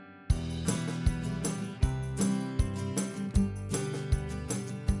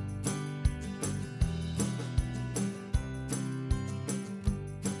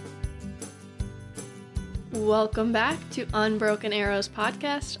Welcome back to Unbroken Arrows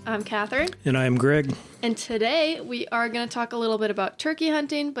podcast. I'm Catherine. And I'm Greg. And today we are going to talk a little bit about turkey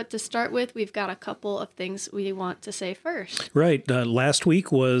hunting, but to start with, we've got a couple of things we want to say first. Right. Last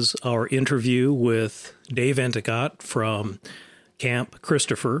week was our interview with Dave Endicott from Camp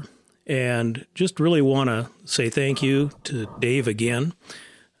Christopher. And just really want to say thank you to Dave again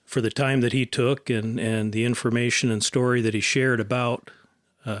for the time that he took and the information and story that he shared about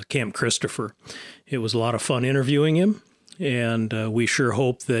Camp Christopher. It was a lot of fun interviewing him, and we sure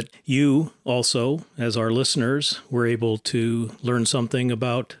hope that you also, as our listeners, were able to learn something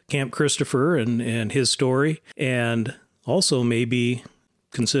about Camp Christopher and his story, and also maybe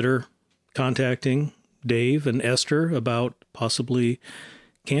consider contacting Dave and Esther about possibly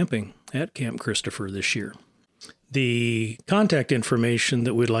camping at Camp Christopher this year. The contact information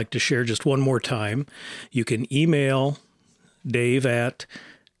that we'd like to share just one more time, you can email Dave at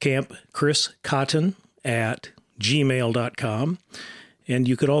campchriscotton@gmail.com. And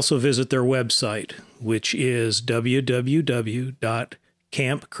you could also visit their website, which is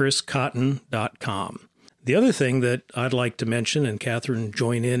www.campchriscotton.com. The other thing that I'd like to mention, and Catherine,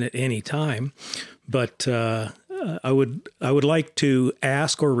 join in at any time, but I would like to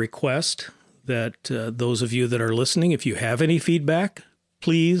ask or request that those of you that are listening, if you have any feedback,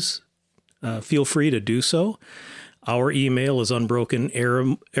 please feel free to do so. Our email is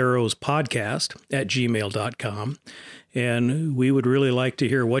unbrokenarrowspodcast@gmail.com, and we would really like to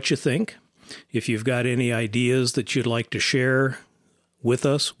hear what you think. If you've got any ideas that you'd like to share with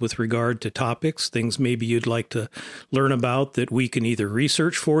us with regard to topics, things maybe you'd like to learn about that we can either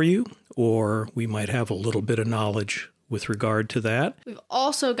research for you, or we might have a little bit of knowledge with regard to that. We've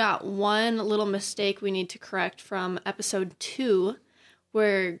also got one little mistake we need to correct from episode 2,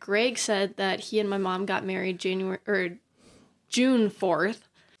 where Greg said that he and my mom got married June 4th.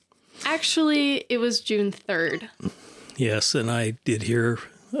 Actually, it was June 3rd. Yes, and I did hear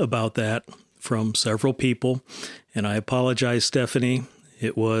about that from several people, and I apologize, Stephanie.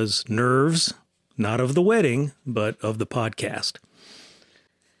 It was nerves, not of the wedding, but of the podcast.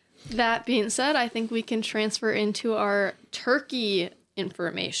 That being said, I think we can transfer into our turkey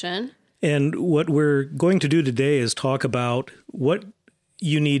information. And what we're going to do today is talk about what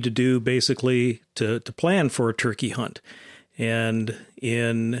you need to do basically to plan for a turkey hunt. And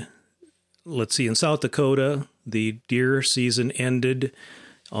in South Dakota, the deer season ended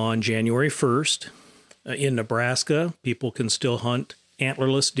on January 1st. In Nebraska, people can still hunt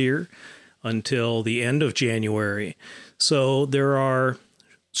antlerless deer until the end of January. So there are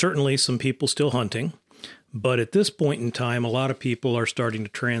certainly some people still hunting, but at this point in time, a lot of people are starting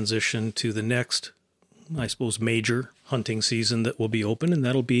to transition to the next, I suppose, major hunting season that will be open, and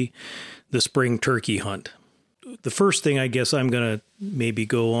that'll be the spring turkey hunt. The first thing I guess I'm going to maybe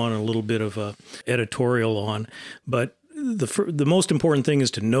go on a little bit of a editorial on, but the most important thing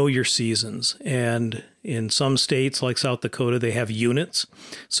is to know your seasons. And in some states like South Dakota, they have units.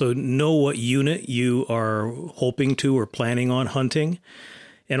 So know what unit you are hoping to or planning on hunting,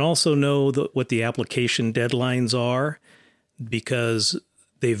 and also know what the application deadlines are, because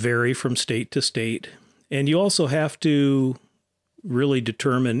they vary from state to state. And you also have to really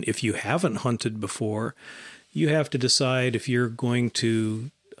determine, if you haven't hunted before, you have to decide if you're going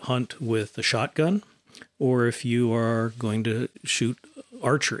to hunt with a shotgun or if you are going to shoot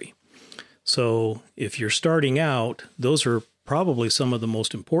archery. So if you're starting out, those are probably some of the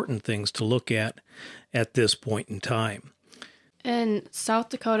most important things to look at this point in time. And South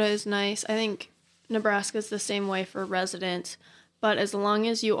Dakota is nice. I think Nebraska is the same way for residents. But as long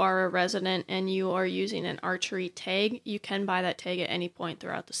as you are a resident and you are using an archery tag, you can buy that tag at any point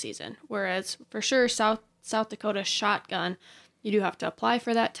throughout the season. Whereas for sure, South Dakota shotgun, you do have to apply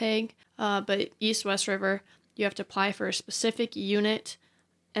for that tag. But East-West River, you have to apply for a specific unit,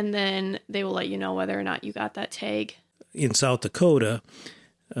 and then they will let you know whether or not you got that tag. In South Dakota,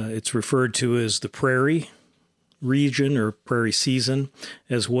 it's referred to as the prairie region or prairie season,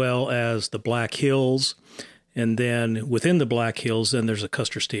 as well as the Black Hills. And then within the Black Hills, then there's a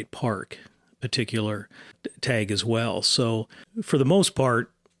Custer State Park particular tag as well. So for the most part,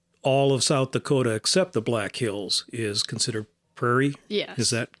 all of South Dakota except the Black Hills is considered prairie. Yes. Is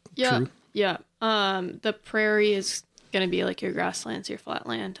that true? Yeah. The prairie is going to be like your grasslands, your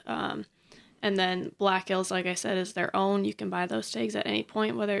flatland. And then Black Hills, like I said, is their own. You can buy those tags at any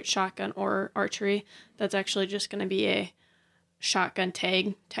point, whether it's shotgun or archery. That's actually just going to be a shotgun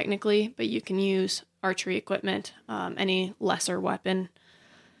tag, technically, but you can use archery equipment, any lesser weapon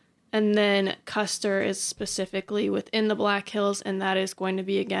And then Custer is specifically within the Black Hills, and that is going to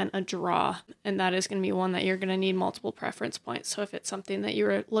be, again, a draw. And that is going to be one that you're going to need multiple preference points. So if it's something that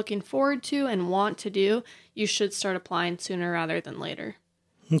you're looking forward to and want to do, you should start applying sooner rather than later.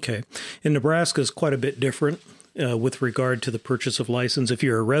 Okay. And Nebraska is quite a bit different with regard to the purchase of license. If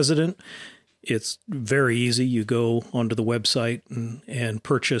you're a resident, it's very easy. You go onto the website and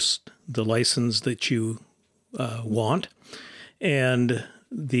purchase the license that you want. And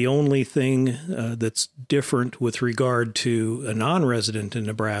the only thing that's different with regard to a non-resident in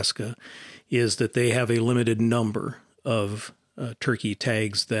Nebraska is that they have a limited number of turkey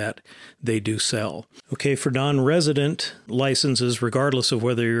tags that they do sell. Okay, for non-resident licenses, regardless of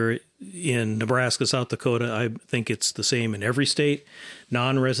whether you're in Nebraska, South Dakota, I think it's the same in every state.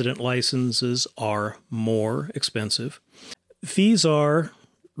 Non-resident licenses are more expensive. Fees are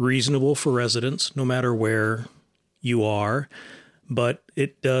reasonable for residents, no matter where you are. But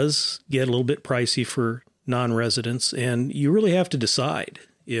it does get a little bit pricey for non-residents, and you really have to decide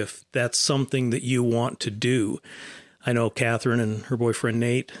if that's something that you want to do. I know Catherine and her boyfriend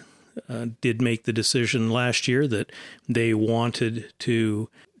Nate did make the decision last year that they wanted to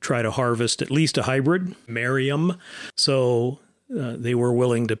try to harvest at least a hybrid, Merriam, so they were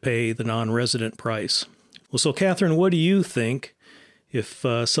willing to pay the non-resident price. Well, so Catherine, what do you think? If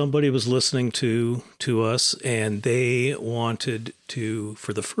somebody was listening to us and they wanted to,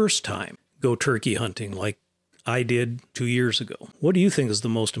 for the first time, go turkey hunting like I did 2 years ago, what do you think is the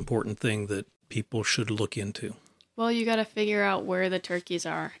most important thing that people should look into? Well, you got to figure out where the turkeys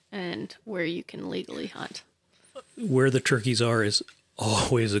are and where you can legally hunt. Where the turkeys are is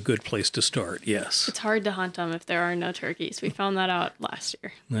always a good place to start, yes. It's hard to hunt them if there are no turkeys. We found that out last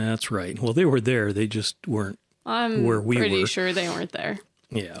year. That's right. Well, they were there. They just weren't. I'm pretty sure they weren't there.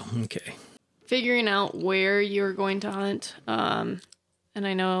 Yeah, okay. Figuring out where you're going to hunt, and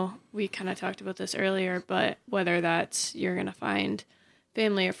I know we kind of talked about this earlier, but whether that's you're going to find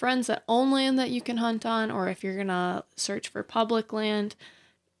family or friends that own land that you can hunt on, or if you're going to search for public land,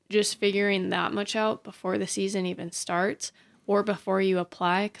 just figuring that much out before the season even starts or before you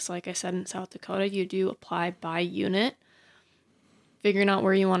apply, because like I said, in South Dakota, you do apply by unit. Figuring out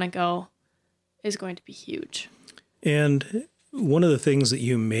where you want to go is going to be huge. And one of the things that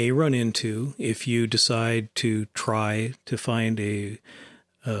you may run into if you decide to try to find a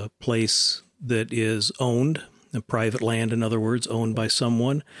place that is owned, a private land, in other words, owned by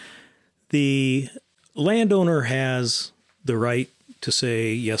someone, the landowner has the right to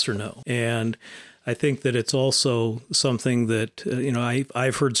say yes or no. And I think that it's also something that,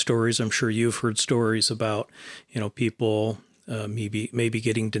 I've heard stories, I'm sure you've heard stories about, people maybe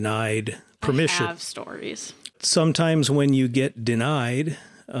getting denied permission. I have stories. Sometimes when you get denied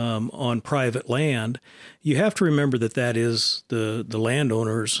on private land, you have to remember that is the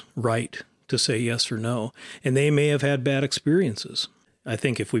landowner's right to say yes or no. And they may have had bad experiences. I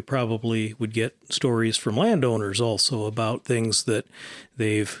think if we probably would get stories from landowners also about things that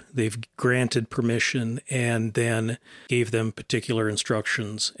they've granted permission and then gave them particular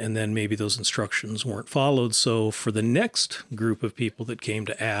instructions, and then maybe those instructions weren't followed. So for the next group of people that came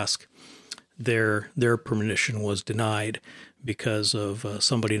to ask, their permission was denied because of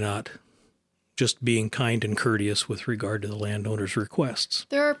somebody not just being kind and courteous with regard to the landowner's requests.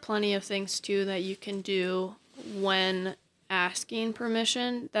 There are plenty of things, too, that you can do when asking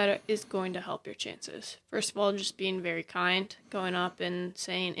permission that is going to help your chances. First of all, just being very kind, going up and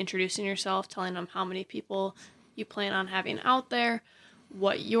introducing yourself, telling them how many people you plan on having out there,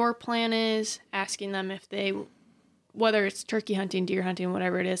 what your plan is, asking them if they, whether it's turkey hunting, deer hunting,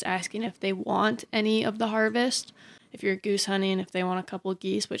 whatever it is, asking if they want any of the harvest. If you're goose hunting, if they want a couple of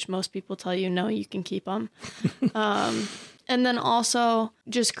geese, which most people tell you, no, you can keep them. And then also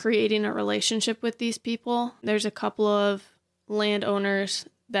just creating a relationship with these people. There's a couple of landowners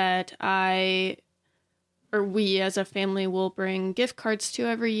that we as a family will bring gift cards to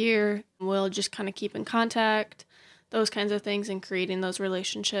every year. We'll just kind of keep in contact, those kinds of things, and creating those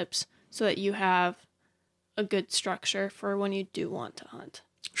relationships so that you have a good structure for when you do want to hunt.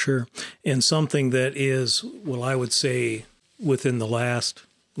 Sure. And something that is, well, I would say within the last,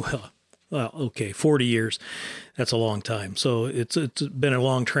 40 years. That's a long time. So it's been a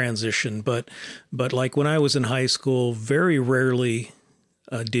long transition. But like when I was in high school, very rarely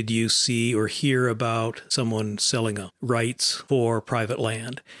did you see or hear about someone selling rights for private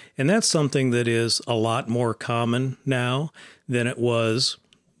land. And that's something that is a lot more common now than it was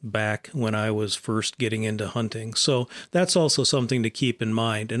back when I was first getting into hunting. So that's also something to keep in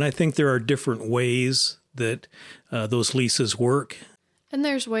mind. And I think there are different ways that those leases work. And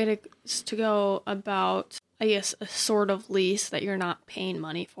there's ways to go about I guess, a sort of lease that you're not paying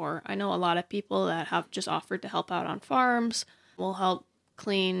money for. I know a lot of people that have just offered to help out on farms, will help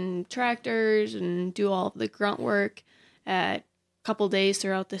clean tractors and do all of the grunt work at a couple days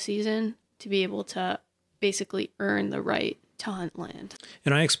throughout the season to be able to basically earn the right to hunt land.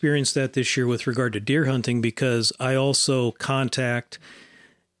 And I experienced that this year with regard to deer hunting because I also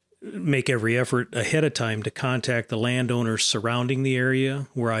make every effort ahead of time to contact the landowners surrounding the area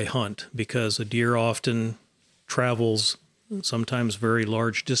where I hunt, because a deer often travels sometimes very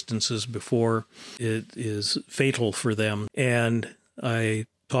large distances before it is fatal for them. And I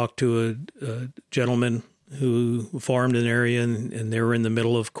talked to a gentleman who farmed an area, and they were in the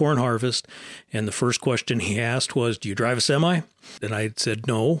middle of corn harvest. And the first question he asked was, "Do you drive a semi?" And I said,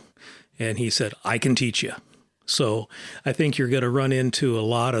 "No." And he said, "I can teach you." So I think you're going to run into a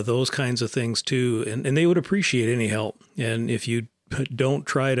lot of those kinds of things too. And they would appreciate any help. And if you don't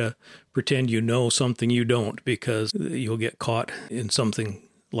try to pretend you know something you don't, because you'll get caught in something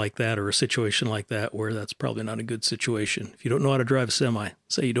like that or a situation like that where that's probably not a good situation. If you don't know how to drive a semi,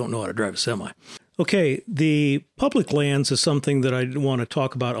 say you don't know how to drive a semi. Okay, the public lands is something that I want to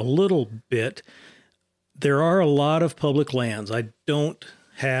talk about a little bit. There are a lot of public lands. I don't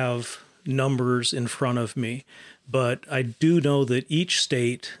have numbers in front of me, but I do know that each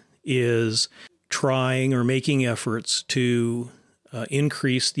state is trying or making efforts to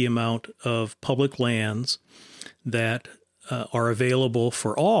increase the amount of public lands that are available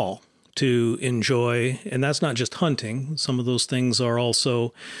for all to enjoy. And that's not just hunting. Some of those things are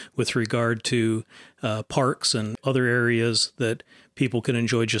also with regard to parks and other areas that people can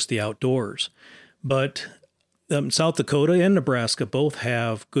enjoy just the outdoors. But South Dakota and Nebraska both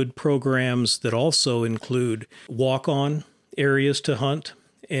have good programs that also include walk-on areas to hunt.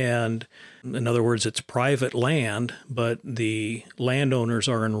 And in other words, it's private land, but the landowners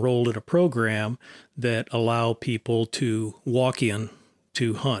are enrolled in a program that allow people to walk in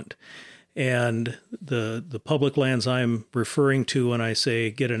to hunt. And the public lands I'm referring to when I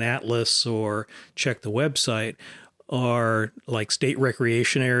say get an atlas or check the website are like state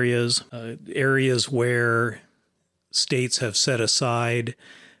recreation areas, areas where states have set aside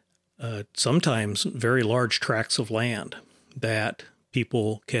sometimes very large tracts of land that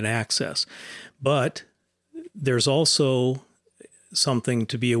people can access. But there's also something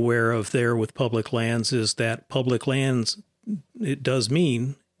to be aware of there with public lands, is that public lands, it does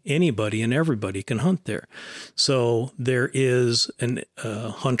mean anybody and everybody can hunt there. So there is an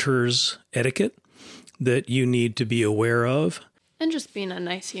hunter's etiquette that you need to be aware of. And just being a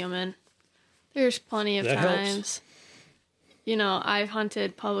nice human. There's plenty of That times. helps. You know, I've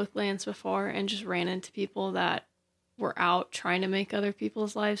hunted public lands before and just ran into people that were out trying to make other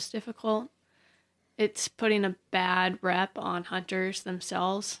people's lives difficult. It's putting a bad rep on hunters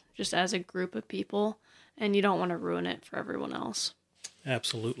themselves, just as a group of people, and you don't want to ruin it for everyone else.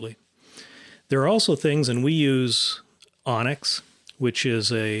 Absolutely. There are also things, and we use onX, which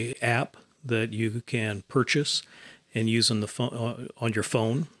is a app that you can purchase and use on the phone, on your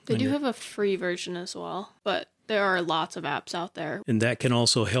phone. They do have a free version as well, but there are lots of apps out there. And that can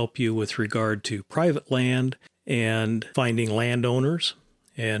also help you with regard to private land and finding landowners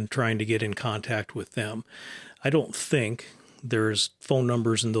and trying to get in contact with them. I don't think there's phone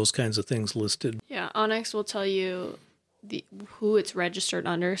numbers and those kinds of things listed. Yeah, onX will tell you who it's registered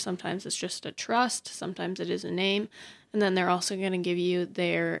under. Sometimes it's just a trust, sometimes it is a name, and then they're also going to give you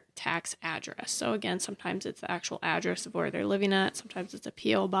their tax address. So again, sometimes it's the actual address of where they're living at, sometimes it's a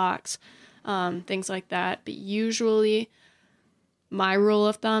P.O. box, things like that. But usually my rule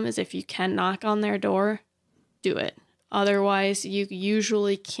of thumb is if you can knock on their door, do it. Otherwise, you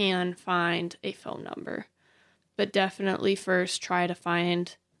usually can find a phone number. But definitely first try to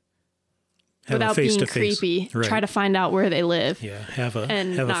find, without being creepy, right. Try to find out where they live. Yeah, have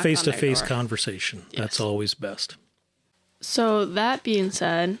a face-to-face conversation. Yes. That's always best. So that being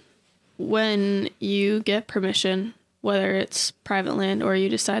said, when you get permission, whether it's private land or you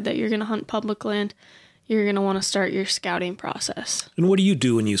decide that you're going to hunt public land, you're going to want to start your scouting process. And what do you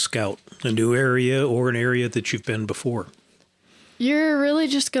do when you scout a new area or an area that you've been before? You're really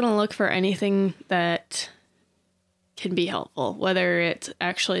just going to look for anything that can be helpful, whether it's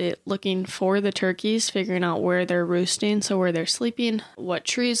actually looking for the turkeys, figuring out where they're roosting, so where they're sleeping, what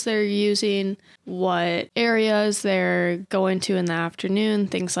trees they're using, what areas they're going to in the afternoon,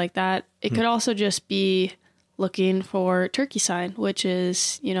 things like that. It could also just be looking for turkey sign, which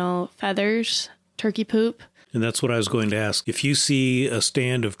is, feathers, turkey poop. And that's what I was going to ask. If you see a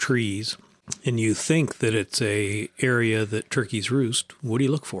stand of trees and you think that it's a area that turkeys roost, what do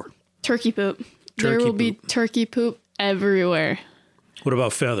you look for? Turkey poop. There will be turkey poop everywhere. What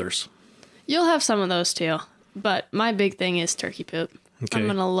about feathers? You'll have some of those too. But my big thing is turkey poop. Okay. I'm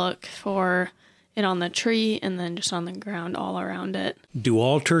going to look for it on the tree and then just on the ground all around it. Do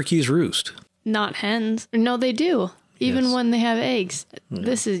all turkeys roost? Not hens. No, they do. Even Yes. when they have eggs.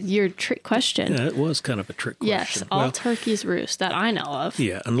 This is your trick question. Yeah, it was kind of a trick question. Yes, all Well, turkeys roost that I know of.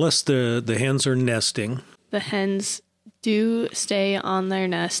 yeah, unless the hens are nesting. The hens do stay on their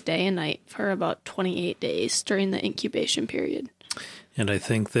nest day and night for about 28 days during the incubation period. And I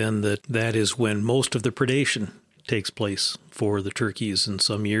think then that is when most of the predation takes place for the turkeys. In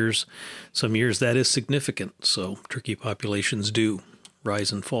some years that is significant. So turkey populations do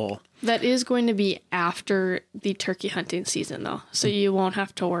rise and fall. That is going to be after the turkey hunting season, though. So you won't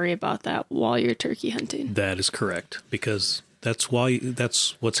have to worry about that while you're turkey hunting. That is correct, because that's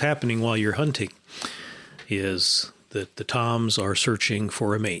what's happening while you're hunting, is that the toms are searching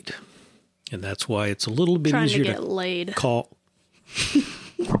for a mate. And that's why it's a little bit Trying easier to get laid. call.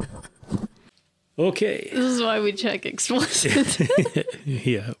 Okay. This is why we check explicit.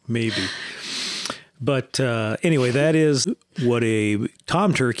 Yeah, maybe. But anyway, that is what a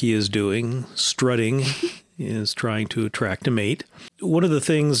tom turkey is doing, strutting, is trying to attract a mate. One of the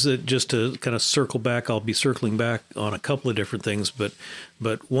things that, just to kind of circle back, I'll be circling back on a couple of different things, but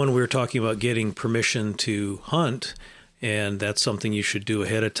one, we were talking about getting permission to hunt, and that's something you should do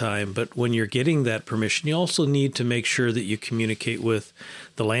ahead of time. But when you're getting that permission, you also need to make sure that you communicate with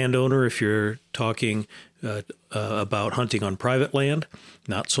the landowner if you're talking about hunting on private land,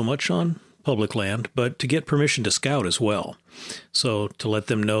 not so much on public land, but to get permission to scout as well. So to let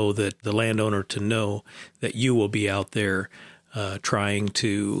them know, that the landowner to know that you will be out there trying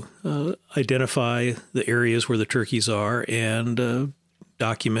to identify the areas where the turkeys are and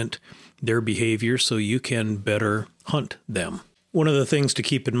document their behavior so you can better hunt them. One of the things to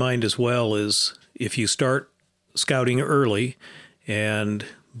keep in mind as well is if you start scouting early, and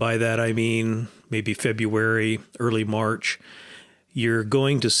by that I mean maybe February, early March, you're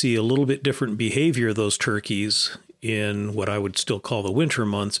going to see a little bit different behavior of those turkeys in what I would still call the winter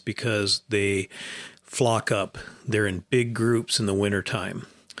months, because they flock up. They're in big groups in the wintertime.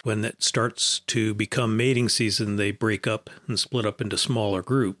 When that starts to become mating season, they break up and split up into smaller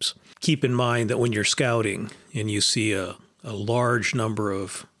groups. Keep in mind that when you're scouting and you see a large number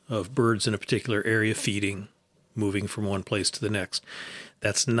of birds in a particular area feeding, moving from one place to the next,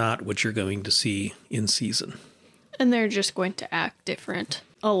 that's not what you're going to see in season. And they're just going to act different.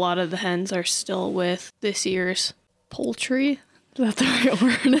 A lot of the hens are still with this year's poultry. Is that the right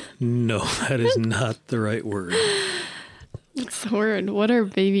word? No, that is not the right word. What's the word? What are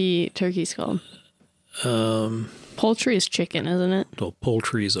baby turkeys called? Poultry is chicken, isn't it? Well,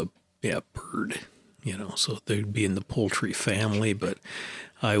 poultry is a bird, so they'd be in the poultry family, but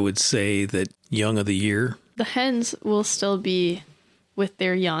I would say that young of the year. The hens will still be with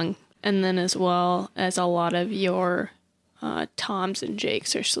their young, and then as well as a lot of your toms and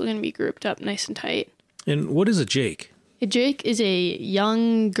jakes are still going to be grouped up nice and tight. And what is a jake? A jake is a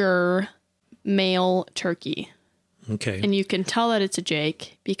younger male turkey. Okay. And you can tell that it's a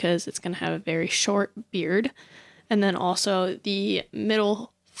jake because it's going to have a very short beard. And then also the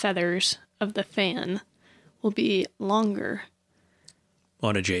middle feathers of the fan will be longer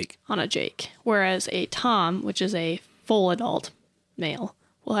On a jake. on a jake. Whereas a tom, which is a full adult male,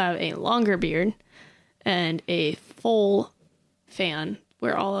 will have a longer beard and a full fan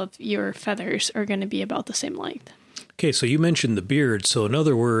where all of your feathers are going to be about the same length. Okay, so you mentioned the beard. So in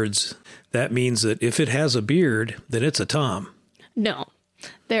other words, that means that if it has a beard, then it's a tom. No,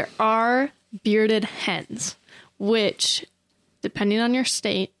 there are bearded hens, which, depending on your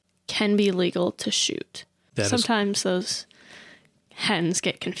state, can be legal to shoot. Sometimes those hens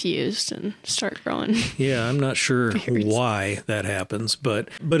get confused and start growing. Yeah, I'm not sure why that happens, but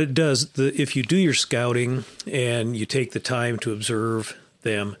it does. If you do your scouting and you take the time to observe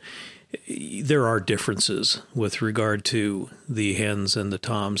them, there are differences with regard to the hens and the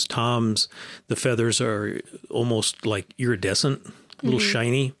toms. Toms, the feathers are almost like iridescent, a little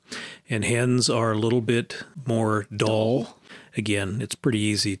shiny, and hens are a little bit more dull. Again, it's pretty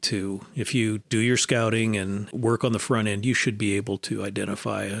easy to, if you do your scouting and work on the front end, you should be able to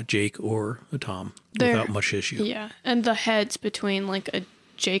identify a jake or a tom without much issue. Yeah, and the heads between like a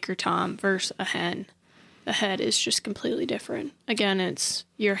jake or tom versus a hen, the head is just completely different. Again,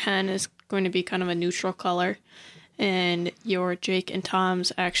 your hen is going to be kind of a neutral color, and your jake and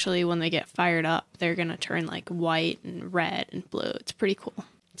toms, actually, when they get fired up, they're going to turn like white and red and blue. It's pretty cool.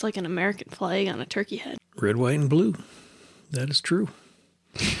 It's like an American flag on a turkey head. Red, white, and blue. That is true.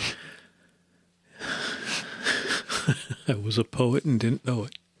 I was a poet and didn't know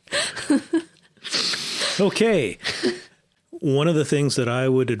it. Okay. One of the things that I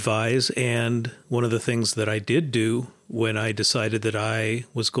would advise, and one of the things that I did do when I decided that I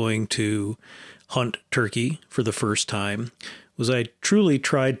was going to hunt turkey for the first time, was I truly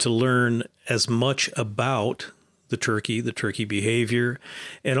tried to learn as much about the turkey behavior,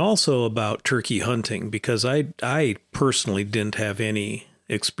 and also about turkey hunting, because I personally didn't have any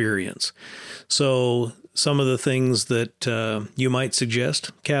experience. So some of the things that you might suggest,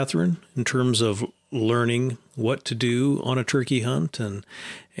 Catherine, in terms of learning what to do on a turkey hunt,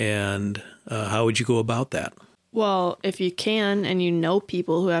 and how would you go about that? Well, if you can and you know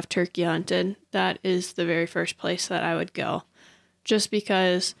people who have turkey hunted, that is the very first place that I would go. Just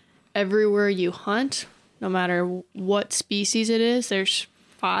because everywhere you hunt, no matter what species it is, there's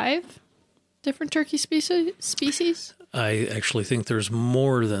 5 different turkey species. I actually think there's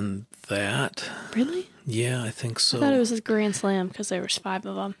more than that. Really? Yeah, I think so. I thought it was a Grand Slam because there was 5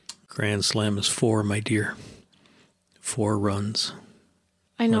 of them. Grand Slam is 4, my dear. 4 runs.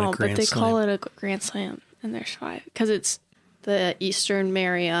 I know, but they call it a Grand Slam, and there's 5. Because it's the Eastern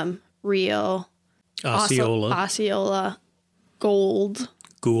Merriam, Rio, Osceola, Gould,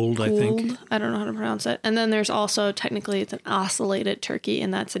 I think. I don't know how to pronounce it. And then there's also, technically, it's an ocellated turkey,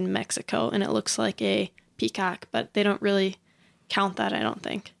 and that's in Mexico, and it looks like a peacock, but they don't really count that, I don't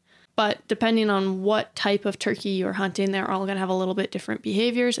think. But depending on what type of turkey you're hunting, they're all going to have a little bit different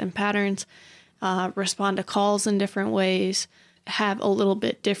behaviors and patterns, respond to calls in different ways, have a little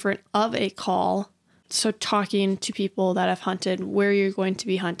bit different of a call. So talking to people that have hunted, where you're going to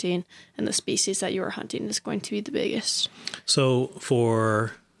be hunting, and the species that you are hunting is going to be the biggest. So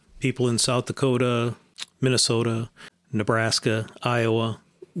for people in South Dakota, Minnesota, Nebraska, Iowa,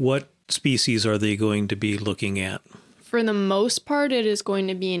 what species are they going to be looking at? For the most part, it is going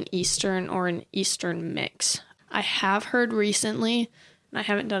to be an Eastern or an Eastern mix. I have heard recently, and I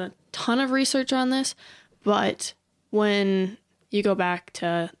haven't done a ton of research on this, but when you go back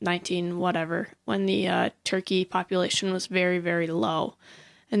to 19 whatever, when the turkey population was very, very low,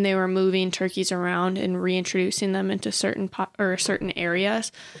 and they were moving turkeys around and reintroducing them into certain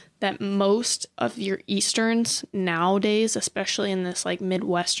areas, that most of your Easterns nowadays, especially in this like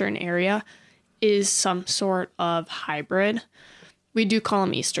Midwestern area, is some sort of hybrid. We do call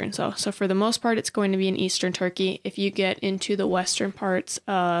them Easterns though. So for the most part, it's going to be an Eastern turkey. If you get into the western parts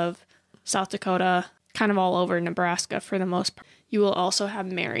of South Dakota, kind of all over Nebraska for the most part, you will also have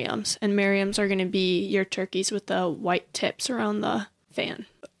Merriams. And Merriams are going to be your turkeys with the white tips around the fan.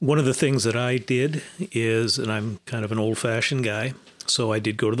 One of the things that I did is, and I'm kind of an old-fashioned guy, so I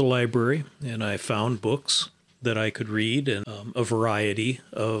did go to the library and I found books that I could read, and a variety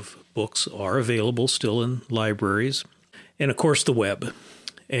of books are available still in libraries. And of course the web.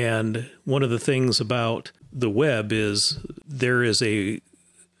 And one of the things about the web is there is an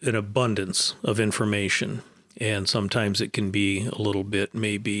abundance of information, and sometimes it can be a little bit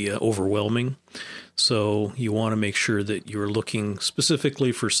maybe overwhelming. So you want to make sure that you're looking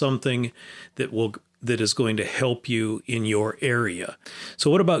specifically for something that is going to help you in your area. So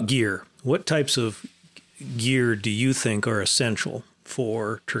what about gear? What types of gear do you think are essential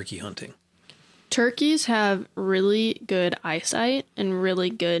for turkey hunting? Turkeys have really good eyesight and really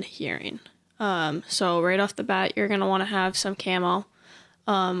good hearing. So right off the bat, you're going to want to have some camo,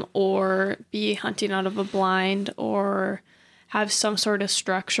 or be hunting out of a blind, or have some sort of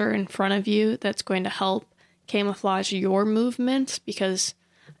structure in front of you that's going to help camouflage your movements, because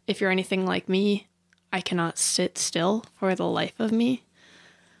if you're anything like me, I cannot sit still for the life of me.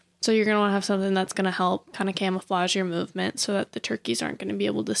 So you're going to want to have something that's going to help kind of camouflage your movement so that the turkeys aren't going to be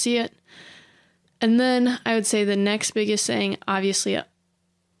able to see it. And then I would say the next biggest thing, obviously,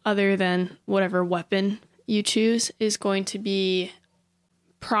 other than whatever weapon you choose, is going to be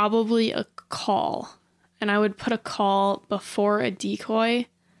probably a call. And I would put a call before a decoy.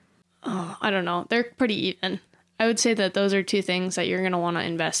 Oh, I don't know. They're pretty even. I would say that those are 2 things that you're going to want to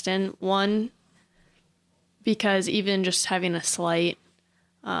invest in. One, because even just having a slight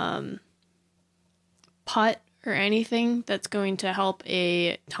putt or anything that's going to help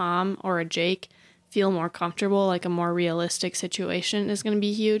a Tom or a Jake feel more comfortable, like a more realistic situation, is going to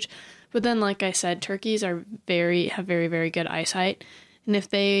be huge. But then, like I said, turkeys have very, very good eyesight. And if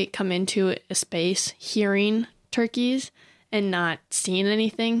they come into a space hearing turkeys and not seeing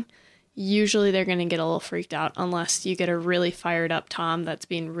anything, usually they're going to get a little freaked out, unless you get a really fired up Tom that's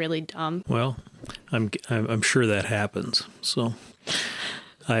being really dumb. Well, I'm sure that happens. So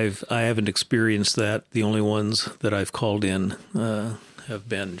I haven't experienced that. The only ones that I've called in have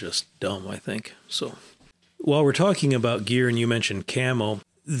been just dumb, I think. So while we're talking about gear, and you mentioned camo,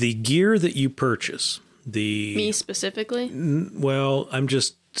 the gear that you purchase, Me specifically? Well, I'm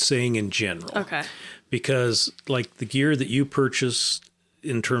just saying in general. Okay. because like the gear that you purchased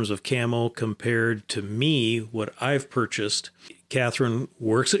in terms of camo compared to me, what I've purchased, Catherine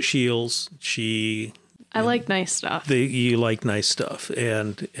works at Shields. I like nice stuff. You like nice stuff,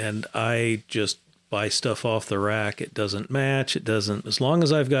 and I just buy stuff off the rack. It doesn't match. It doesn't. As long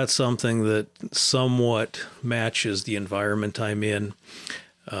as I've got something that somewhat matches the environment I'm in,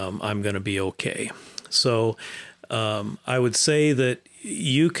 I'm going to be okay. So I would say that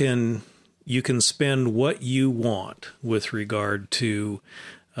you can spend what you want with regard to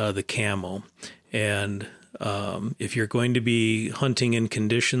the camo. And if you're going to be hunting in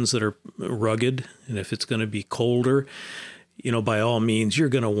conditions that are rugged, and if it's going to be colder, by all means, you're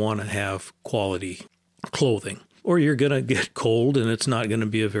going to want to have quality clothing, or you're going to get cold and it's not going to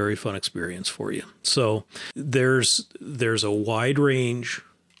be a very fun experience for you. So there's a wide range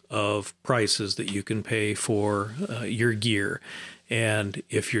of prices that you can pay for your gear. And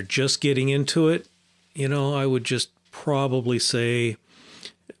if you're just getting into it, I would just probably say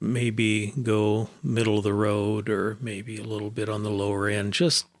maybe go middle of the road, or maybe a little bit on the lower end,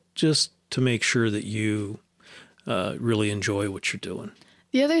 just to make sure that you really enjoy what you're doing.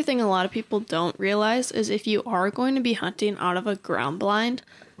 The other thing a lot of people don't realize is if you are going to be hunting out of a ground blind,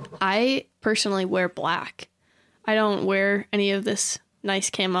 I personally wear black. I don't wear any of this nice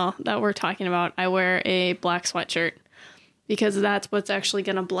camo that we're talking about. I wear a black sweatshirt because that's what's actually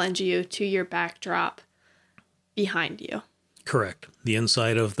going to blend you to your backdrop behind you. Correct. The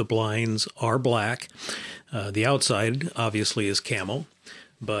inside of the blinds are black. The outside obviously is camo.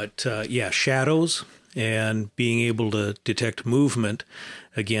 But shadows and being able to detect movement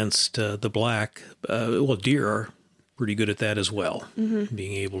against the black, deer are pretty good at that as well,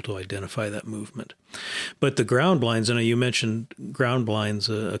 being able to identify that movement. But the ground blinds, I know you mentioned ground blinds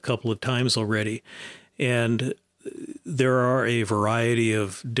a couple of times already, and there are a variety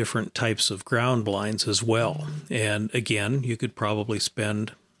of different types of ground blinds as well. And again, you could probably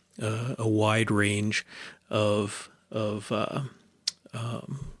spend a wide range of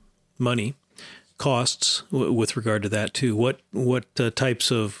money, costs with regard to that too. What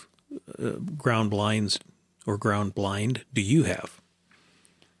types of ground blinds or ground blind do you have?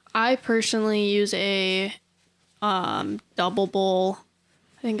 I personally use a double bowl.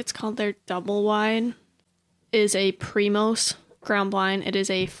 I think it's called their double wide. Is a Primos ground blind. It is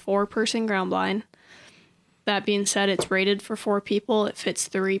a 4-person ground blind. That being said, it's rated for 4 people. It fits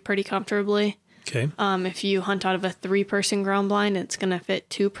 3 pretty comfortably. Okay. If you hunt out of a 3-person ground blind, it's going to fit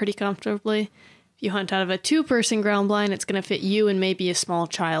 2 pretty comfortably. If you hunt out of a 2-person ground blind, it's going to fit you and maybe a small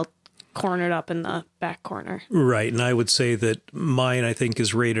child cornered up in the back corner. Right. And I would say that mine, I think,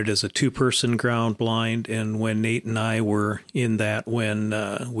 is rated as a 2-person ground blind. And when Nate and I were in that, when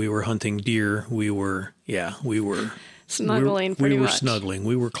we were hunting deer, we were snuggling pretty much. We were snuggling.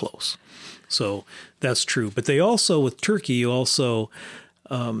 We were close. So that's true. But they also, with turkey, you also,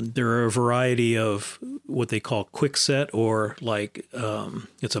 there are a variety of what they call quick set, or like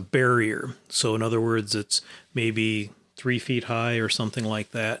it's a barrier. So in other words, it's maybe 3 feet high or something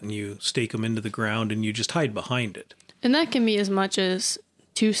like that, and you stake them into the ground and you just hide behind it. And that can be as much as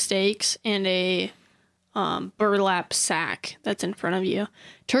 2 stakes and a burlap sack that's in front of you.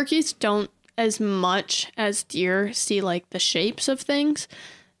 Turkeys don't, as much as deer, see like the shapes of things.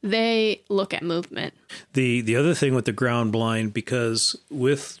 They look at movement. The other thing with the ground blind, because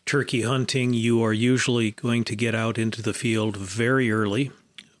with turkey hunting, you are usually going to get out into the field very early,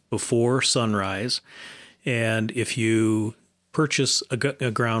 before sunrise. And if you purchase a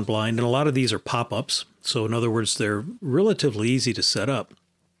ground blind, and a lot of these are pop-ups, so in other words, they're relatively easy to set up,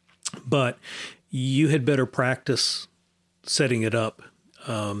 but you had better practice setting it up,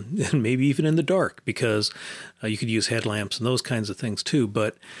 and maybe even in the dark, because you could use headlamps and those kinds of things too.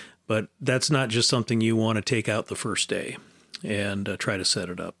 But that's not just something you want to take out the first day and try to set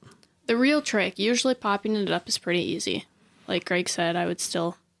it up. The real trick, usually popping it up is pretty easy. Like Greg said, I would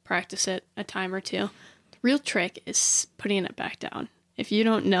still practice it a time or two. Real trick is putting it back down. If you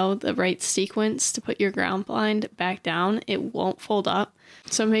don't know the right sequence to put your ground blind back down, it won't fold up.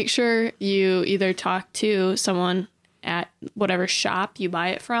 So make sure you either talk to someone at whatever shop you buy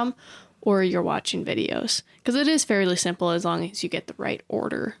it from, or you're watching videos, because it is fairly simple as long as you get the right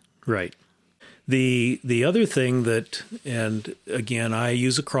order. Right. The other thing that, and again, I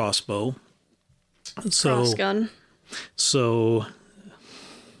use a crossbow. Cross gun. So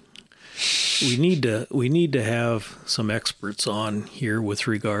we need to have some experts on here with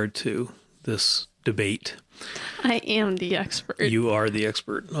regard to this debate. I am the expert. You are the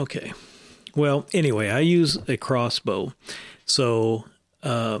expert. Okay. Well, anyway, I use a crossbow. So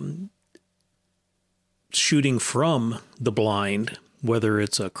shooting from the blind, whether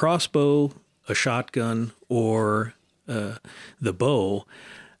it's a crossbow a shotgun or the bow,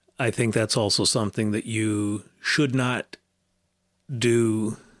 I think that's also something that you should not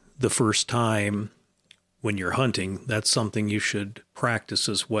do the first time when you're hunting. That's something you should practice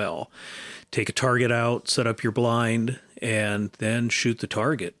as well. Take a target out, set up your blind, and then shoot the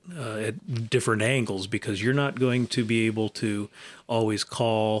target at different angles, because you're not going to be able to always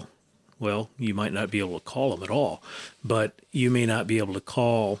call. Well, you might not be able to call them at all, but you may not be able to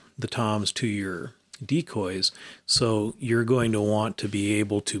call the toms to your decoys. So you're going to want to be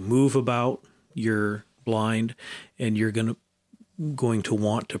able to move about your blind, and you're going to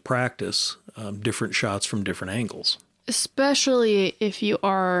want to practice different shots from different angles. Especially if you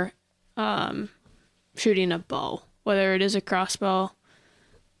are shooting a bow, whether it is a crossbow,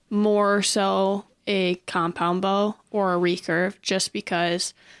 more so a compound bow or a recurve, just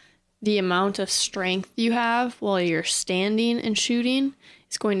because the amount of strength you have while you're standing and shooting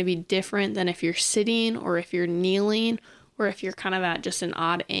is going to be different than if you're sitting or if you're kneeling or if you're kind of at just an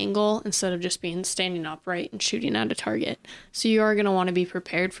odd angle instead of just being standing upright and shooting at a target. So you are going to want to be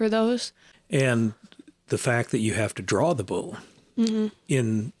prepared for those. And the fact that you have to draw the bow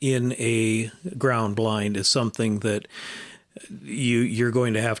in a ground blind is something that you're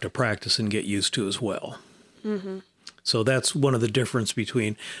going to have to practice and get used to as well. Mm-hmm. So that's one of the difference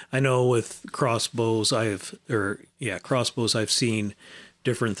between, I know with crossbows, I've seen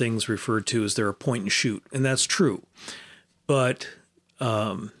different things referred to as they're a point and shoot, and that's true. But,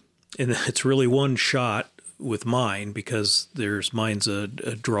 and it's really one shot with mine, because mine's a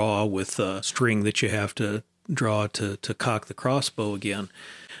draw with a string that you have to draw to cock the crossbow again.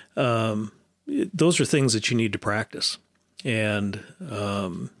 Those are things that you need to practice. And,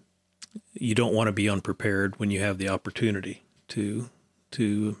 you don't want to be unprepared when you have the opportunity to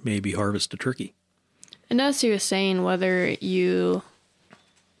maybe harvest a turkey. And as you were saying, whether you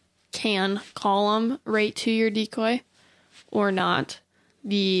can call them right to your decoy or not,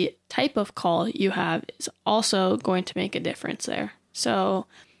 the type of call you have is also going to make a difference there. So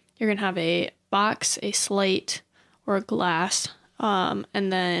you're going to have a box, a slate, or a glass, and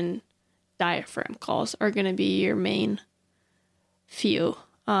then diaphragm calls are going to be your main few.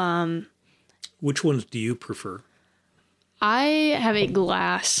 Which ones do you prefer? I have a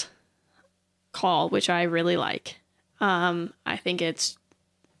glass call, which I really like. I think it's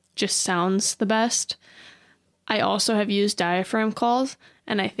just sounds the best. I also have used diaphragm calls,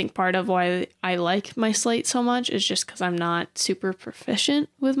 and I think part of why I like my slate so much is just because I'm not super proficient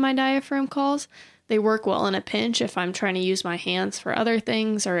with my diaphragm calls. They work well in a pinch if I'm trying to use my hands for other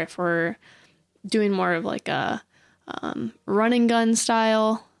things, or if we're doing more of like a running gun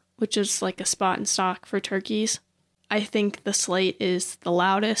style, which is like a spot and stock for turkeys. I think the slate is the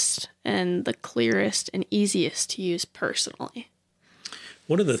loudest and the clearest and easiest to use personally.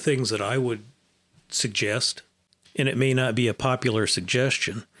 One of the things that I would suggest, and it may not be a popular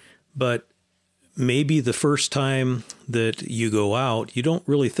suggestion, but maybe the first time that you go out, you don't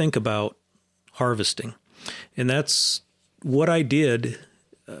really think about harvesting. And that's what I did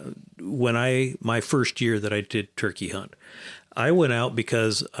my first year that I did turkey hunt. I went out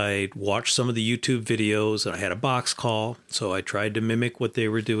because I watched some of the YouTube videos and I had a box call, so I tried to mimic what they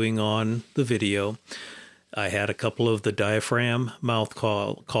were doing on the video. I had a couple of the diaphragm mouth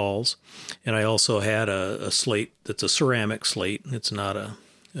calls, and I also had a slate that's a ceramic slate. It's not a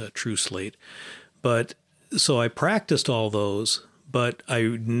true slate. But so I practiced all those, but I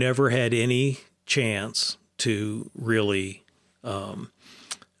never had any chance to really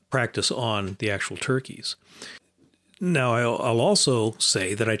practice on the actual turkeys. Now, I'll also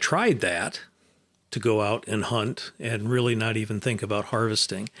say that I tried that to go out and hunt and really not even think about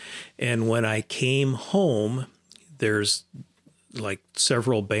harvesting. And when I came home, there's like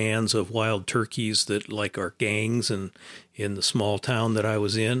several bands of wild turkeys that like are gangs and in the small town that I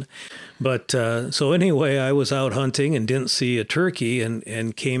was in. But so anyway, I was out hunting and didn't see a turkey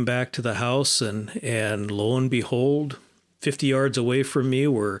and came back to the house and lo and behold, 50 yards away from me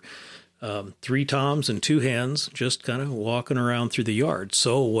were 3 toms and 2 hens just kind of walking around through the yard.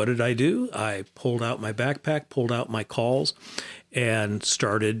 So what did I do? I pulled out my backpack, pulled out my calls, and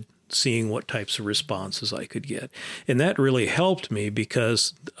started seeing what types of responses I could get. And that really helped me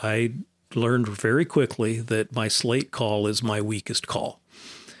because I learned very quickly that my slate call is my weakest call.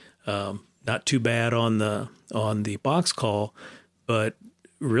 Not too bad on the box call, but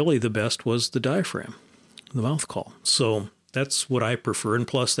really the best was the diaphragm, the mouth call. So that's what I prefer, and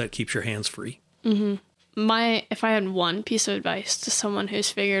plus that keeps your hands free. Mm-hmm. If I had one piece of advice to someone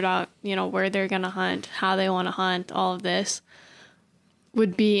who's figured out, where they're going to hunt, how they want to hunt, all of this,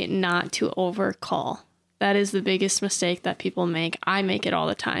 would be not to overcall. That is the biggest mistake that people make. I make it all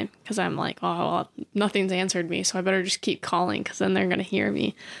the time because I'm like, oh, well, nothing's answered me, so I better just keep calling because then they're going to hear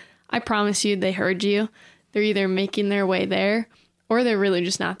me. I promise you they heard you. They're either making their way there or they're really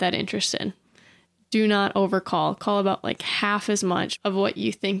just not that interested. Do not overcall. Call about like half as much of what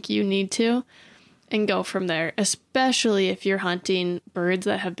you think you need to and go from there, especially if you're hunting birds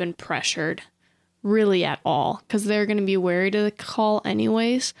that have been pressured really at all because they're going to be wary to the call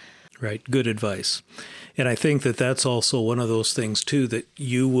anyways. Right. Good advice. And I think that that's also one of those things, too, that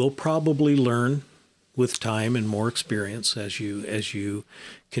you will probably learn with time and more experience as you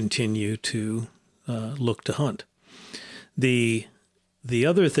continue to look to hunt. The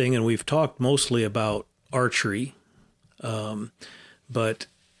other thing, and we've talked mostly about archery, but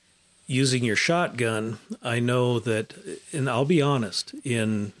using your shotgun, I know that, and I'll be honest,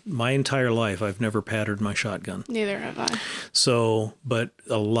 in my entire life, I've never patterned my shotgun. Neither have I. So, but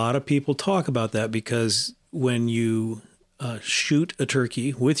a lot of people talk about that because when you shoot a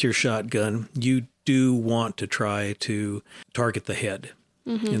turkey with your shotgun, you do want to try to target the head.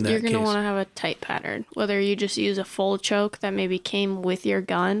 Mm-hmm. You're going to want to have a tight pattern, whether you just use a full choke that maybe came with your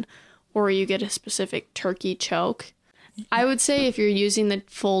gun or you get a specific turkey choke. I would say if you're using the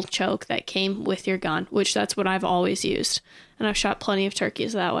full choke that came with your gun, which that's what I've always used, and I've shot plenty of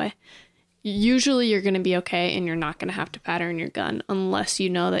turkeys that way, usually you're going to be okay and you're not going to have to pattern your gun unless you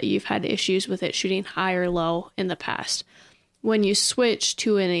know that you've had issues with it shooting high or low in the past. When you switch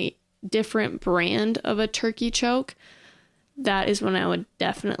to a different brand of a turkey choke, that is when I would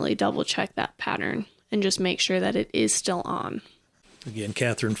definitely double check that pattern and just make sure that it is still on. Again,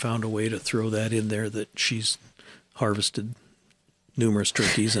 Catherine found a way to throw that in there that she's harvested numerous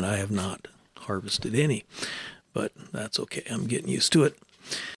turkeys and I have not harvested any, but that's okay. I'm getting used to it.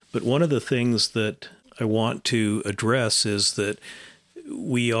 But one of the things that I want to address is that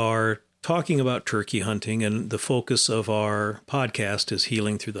we are talking about turkey hunting and the focus of our podcast is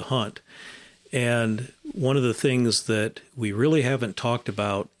healing through the hunt. And one of the things that we really haven't talked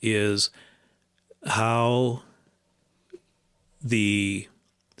about is how the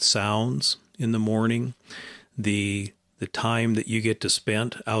sounds in the morning, the time that you get to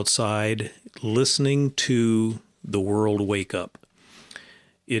spend outside listening to the world wake up.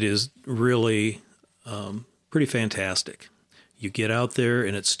 It is really pretty fantastic. You get out there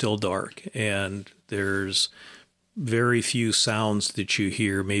and it's still dark and there's very few sounds that you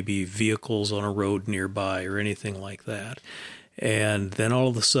hear, maybe vehicles on a road nearby or anything like that. And then all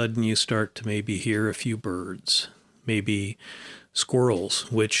of a sudden you start to maybe hear a few birds, maybe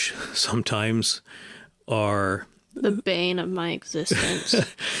squirrels, which sometimes are the bane of my existence.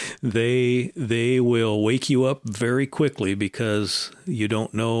 They will wake you up very quickly because you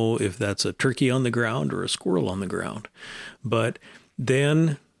don't know if that's a turkey on the ground or a squirrel on the ground. But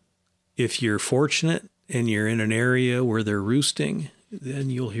then if you're fortunate and you're in an area where they're roosting, then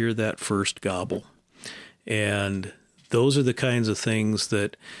you'll hear that first gobble. And those are the kinds of things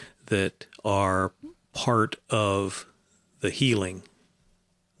that are part of the healing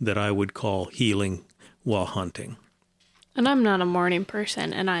that I would call healing while hunting. And I'm not a morning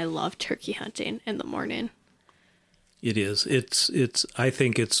person, and I love turkey hunting in the morning. It is. It's. I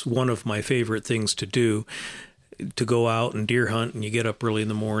think it's one of my favorite things to do, to go out and deer hunt, and you get up early in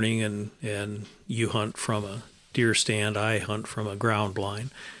the morning and you hunt from a deer stand. I hunt from a ground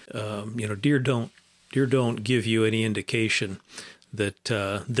line. Deer don't give you any indication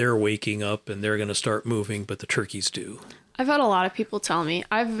that they're waking up and they're going to start moving, but the turkeys do. I've had a lot of people tell me,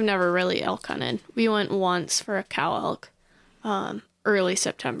 I've never really elk hunted. We went once for a cow elk, early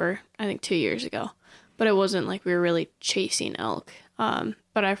September, I think 2 years ago, but it wasn't like we were really chasing elk.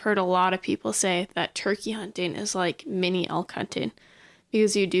 But I've heard a lot of people say that turkey hunting is like mini elk hunting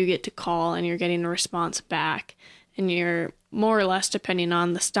because you do get to call and you're getting a response back and you're more or less depending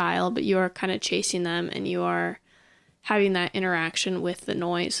on the style, but you are kind of chasing them and you are having that interaction with the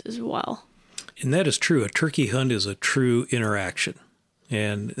noise as well. And that is true. A turkey hunt is a true interaction,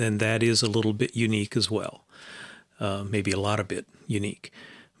 and that is a little bit unique as well, maybe a lot of bit unique.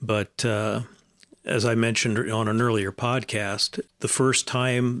 But as I mentioned on an earlier podcast, the first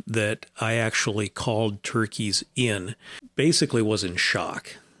time that I actually called turkeys in basically was in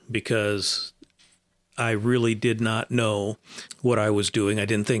shock because I really did not know what I was doing. I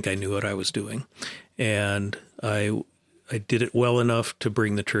didn't think I knew what I was doing. And I did it well enough to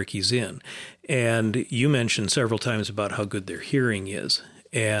bring the turkeys in. And you mentioned several times about how good their hearing is.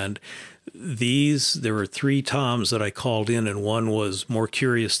 And there were 3 toms that I called in, and one was more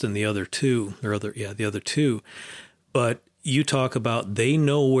curious than the other two. The other two. But you talk about they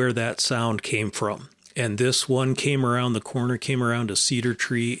know where that sound came from. And this one came around the corner, came around a cedar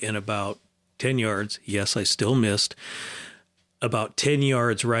tree, and about 10 yards. Yes, I still missed. About 10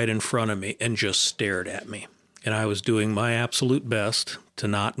 yards right in front of me and just stared at me. And I was doing my absolute best to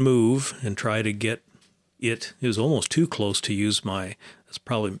not move and try to get it. It was almost too close to use my,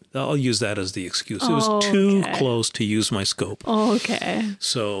 I'll use that as the excuse. It was too close to use my scope. Okay.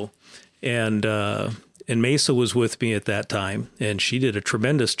 So, and Mesa was with me at that time, and she did a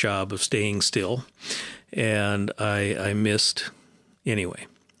tremendous job of staying still. And I missed anyway.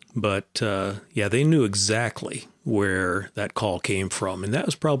 But, yeah, they knew exactly where that call came from. And that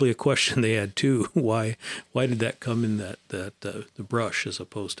was probably a question they had, too. Why did that come in the brush as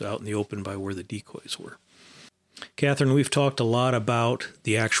opposed to out in the open by where the decoys were? Catherine, we've talked a lot about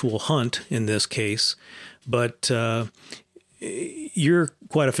the actual hunt in this case, but you're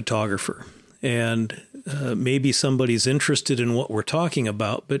quite a photographer. And maybe somebody's interested in what we're talking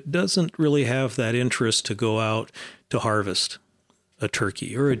about, but doesn't really have that interest to go out to harvest a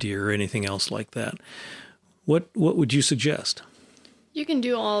turkey or a deer or anything else like that. What would you suggest? You can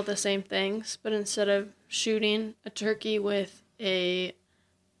do all the same things, but instead of shooting a turkey with a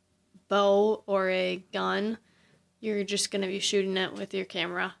bow or a gun, you're just going to be shooting it with your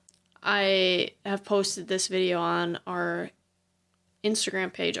camera. I have posted this video on our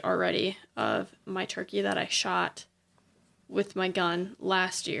Instagram page already of my turkey that I shot with my gun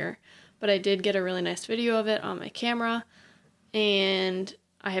last year, but I did get a really nice video of it on my camera. And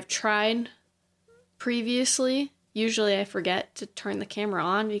I have tried previously. Usually I forget to turn the camera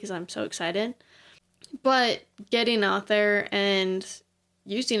on because I'm so excited. But getting out there and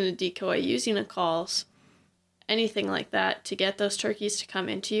using a decoy, using a calls, anything like that to get those turkeys to come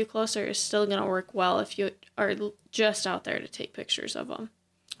into you closer is still going to work well if you are just out there to take pictures of them.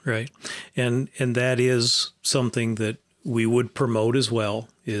 Right. And that is something that we would promote as well,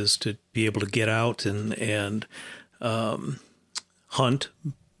 is to be able to get out and hunt,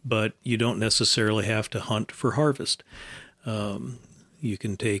 but you don't necessarily have to hunt for harvest. You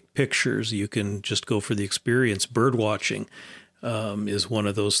can take pictures. You can just go for the experience. Bird watching is one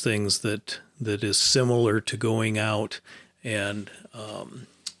of those things that is similar to going out and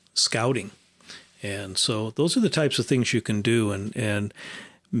scouting. And so those are the types of things you can do. And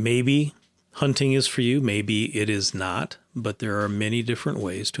maybe hunting is for you. Maybe it is not. But there are many different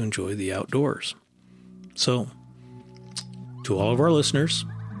ways to enjoy the outdoors. So, to all of our listeners,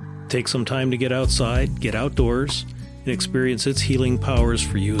 take some time to get outside, get outdoors, and experience its healing powers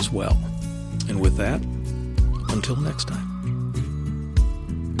for you as well. And with that, until next time.